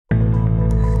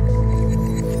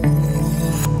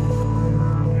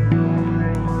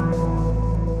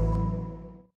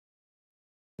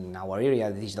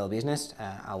area, the digital business,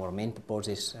 our main purpose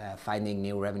is finding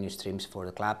new revenue streams for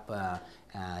the club,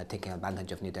 taking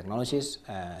advantage of new technologies,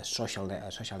 social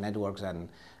networks, and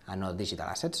other digital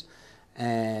assets.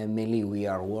 Mainly we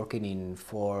are working in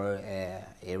 4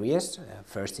 areas.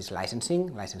 First is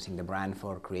licensing the brand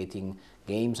for creating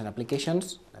games and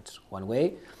applications. That's one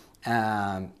way.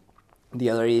 The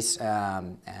other is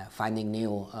finding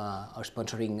new or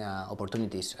sponsoring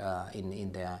opportunities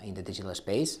in the digital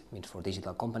space, means for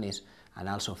digital companies, and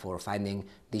also for finding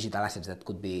digital assets that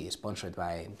could be sponsored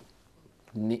by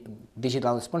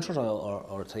digital sponsors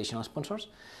or traditional sponsors.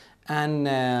 And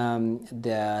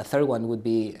the third one would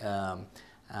be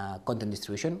content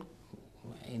distribution.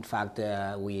 In fact,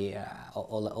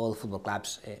 all football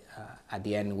clubs at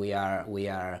the end we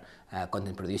are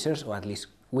content producers, or at least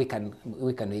we can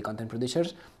be content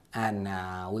producers, and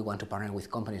we want to partner with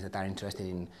companies that are interested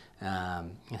in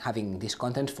having this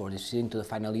content for distributing to the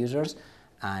final users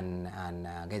and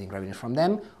getting revenue from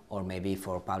them, or maybe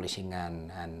for publishing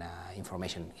and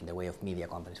information in the way of media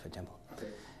companies, for example. Okay.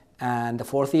 And the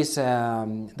fourth is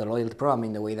the loyalty program,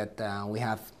 in the way that we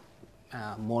have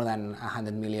more than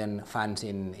 100 million fans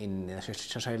in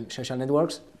social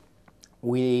networks.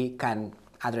 We can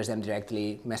address them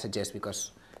directly messages,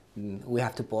 because we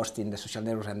have to post in the social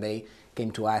networks, and they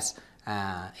came to us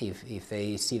if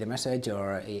they see the message,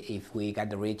 or if we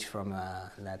get the reach from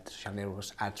that social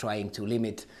networks are trying to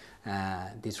limit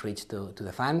this reach to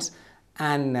the fans.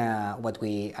 And what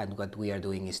we are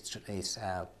doing is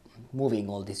moving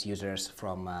all these users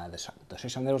from the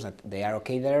social networks, that they are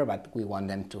okay there, but we want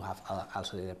them to have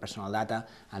also their personal data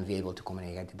and be able to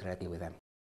communicate directly with them.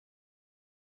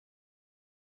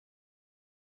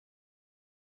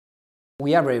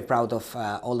 We are very proud of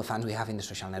all the fans we have in the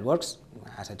social networks.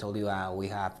 As I told you, we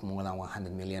have more than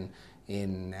 100 million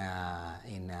in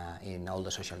all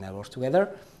the social networks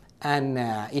together, and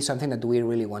it's something that we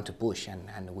really want to push,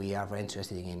 and we are very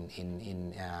interested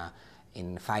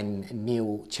in finding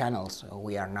new channels.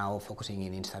 We are now focusing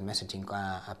in instant messaging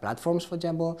platforms, for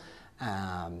example.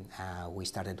 We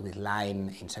started with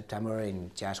Line in September.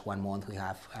 In just 1 month, we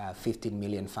have 15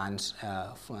 million fans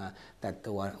that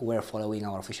were following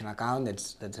our official account.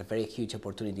 That's a very huge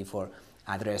opportunity for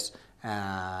address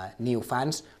new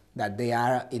fans that they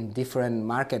are in different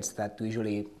markets that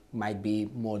usually might be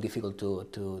more difficult to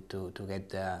get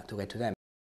to them.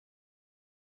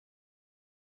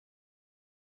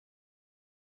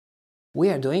 We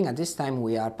are doing, at this time,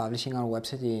 we are publishing our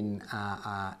website in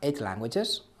 8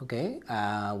 languages. Okay,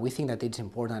 we think that it's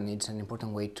important. It's an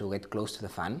important way to get close to the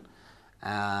fan.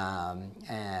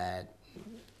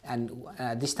 And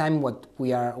this time, what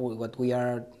we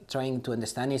are trying to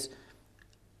understand is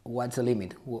what's the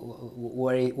limit.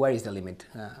 Where is the limit?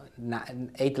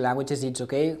 8 languages, it's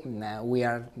okay. We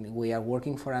are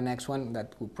working for a next one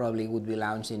that probably would be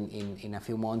launched in a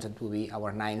few months. It will be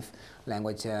our 9th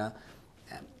language. Are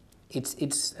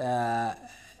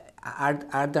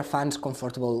the fans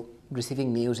comfortable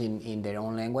receiving news in their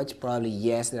own language? Probably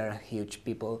yes. There are huge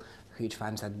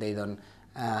fans that they don't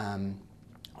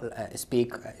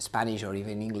speak Spanish or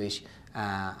even English,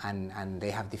 and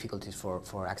they have difficulties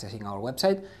for accessing our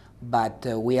website. But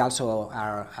we also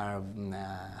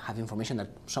have information that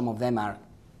some of them are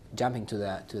jumping to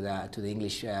the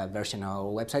English version of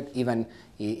our website, even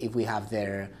if we have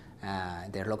their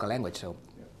local language. So